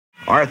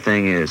Our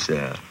thing is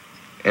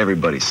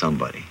everybody's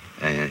somebody.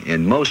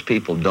 And most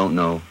people don't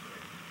know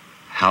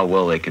how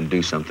well they can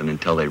do something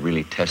until they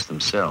really test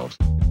themselves.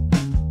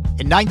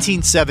 In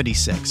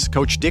 1976,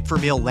 Coach Dick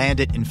Vermeil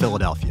landed in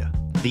Philadelphia.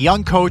 The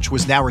young coach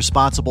was now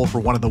responsible for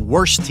one of the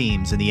worst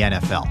teams in the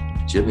NFL.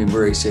 Jimmy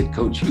Murray said,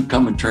 "Coach, you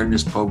come and turn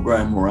this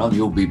program around,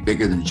 you'll be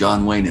bigger than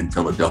John Wayne in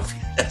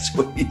Philadelphia."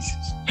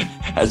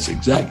 That's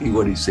exactly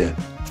what he said.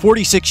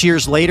 46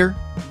 years later,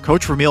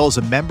 Coach Vermeil is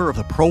a member of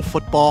the Pro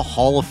Football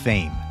Hall of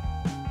Fame.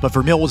 But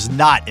Vermeil was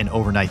not an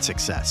overnight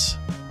success.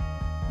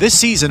 This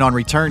season on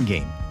Return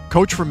Game,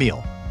 Coach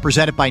Vermeil,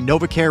 presented by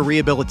NovaCare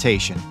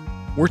Rehabilitation,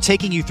 we're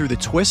taking you through the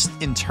twists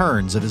and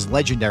turns of his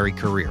legendary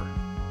career.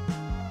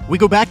 We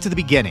go back to the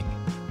beginning,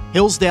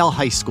 Hillsdale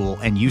High School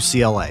and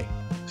UCLA.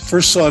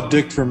 First saw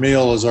Dick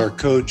Vermeil as our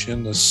coach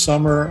in the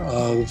summer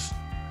of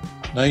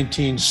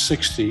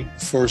 1960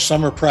 for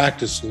summer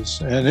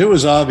practices. And it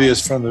was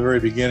obvious from the very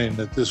beginning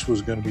that this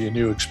was going to be a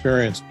new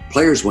experience.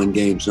 Players win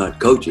games, not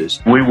coaches.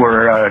 We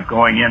were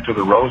going into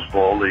the Rose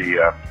Bowl,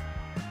 the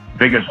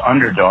biggest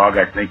underdog,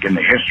 I think, in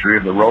the history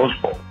of the Rose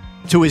Bowl.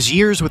 To his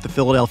years with the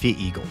Philadelphia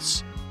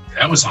Eagles.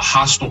 That was a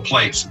hostile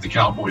place that the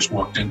Cowboys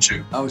walked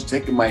into. I was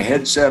taking my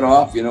headset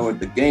off,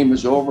 the game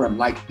is over, I'm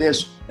like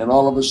this, and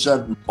all of a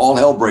sudden, all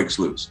hell breaks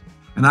loose.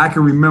 And I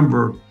can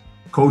remember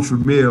Coach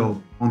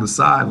Vermeil on the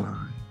sideline,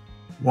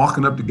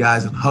 walking up to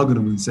guys and hugging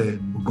them and saying,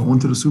 "We're going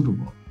to the Super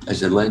Bowl." I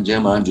said,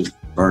 "Jim, I'm just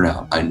burnt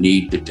out. I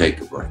need to take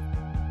a break."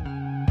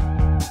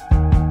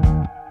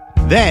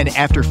 Then,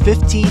 after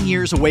 15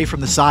 years away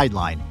from the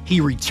sideline,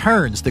 he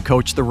returns to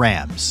coach the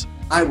Rams.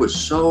 I was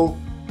so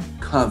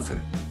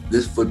confident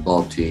this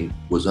football team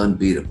was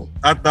unbeatable.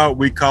 I thought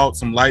we caught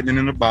some lightning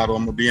in a bottle,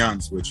 I'm going to be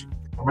honest with you.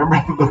 I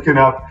remember looking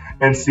up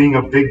and seeing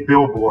a big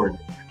billboard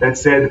that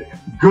said,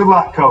 "Good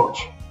luck,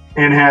 coach,"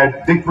 and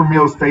had Dick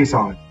Vermeil's face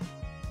on it.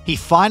 He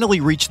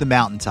finally reached the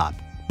mountaintop,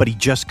 but he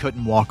just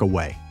couldn't walk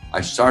away. I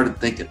started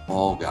thinking,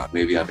 oh God,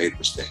 maybe I made a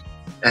mistake.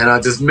 And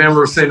I just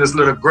remember seeing this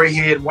little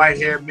gray-haired,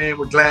 white-haired man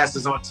with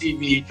glasses on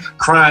TV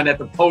crying at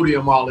the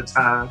podium all the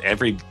time.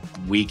 Every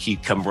week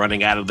he'd come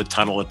running out of the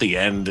tunnel at the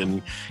end,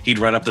 and he'd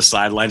run up the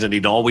sidelines, and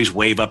he'd always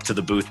wave up to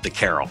the booth to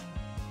Carol.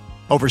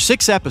 Over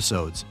 6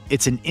 episodes,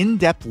 it's an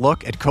in-depth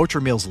look at Coach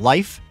Vermeil's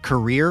life,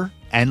 career,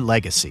 and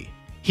legacy.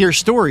 Hear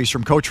stories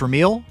from Coach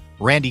Vermeil,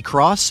 Randy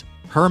Cross,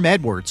 Herm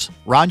Edwards,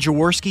 Ron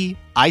Jaworski,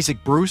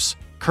 Isaac Bruce,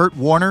 Kurt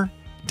Warner,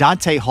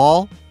 Dante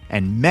Hall,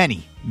 and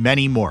many,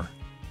 many more.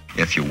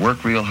 If you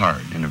work real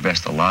hard and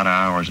invest a lot of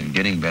hours in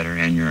getting better,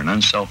 and you're an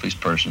unselfish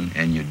person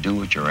and you do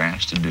what you're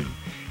asked to do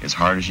as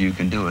hard as you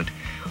can do it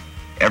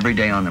every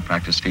day on the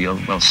practice field,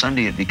 well,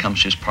 Sunday it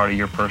becomes just part of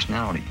your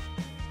personality.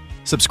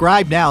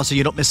 Subscribe now so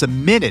you don't miss a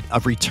minute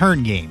of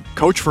Return Game,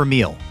 Coach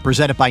Vermeil,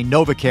 presented by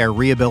NovaCare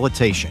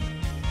Rehabilitation.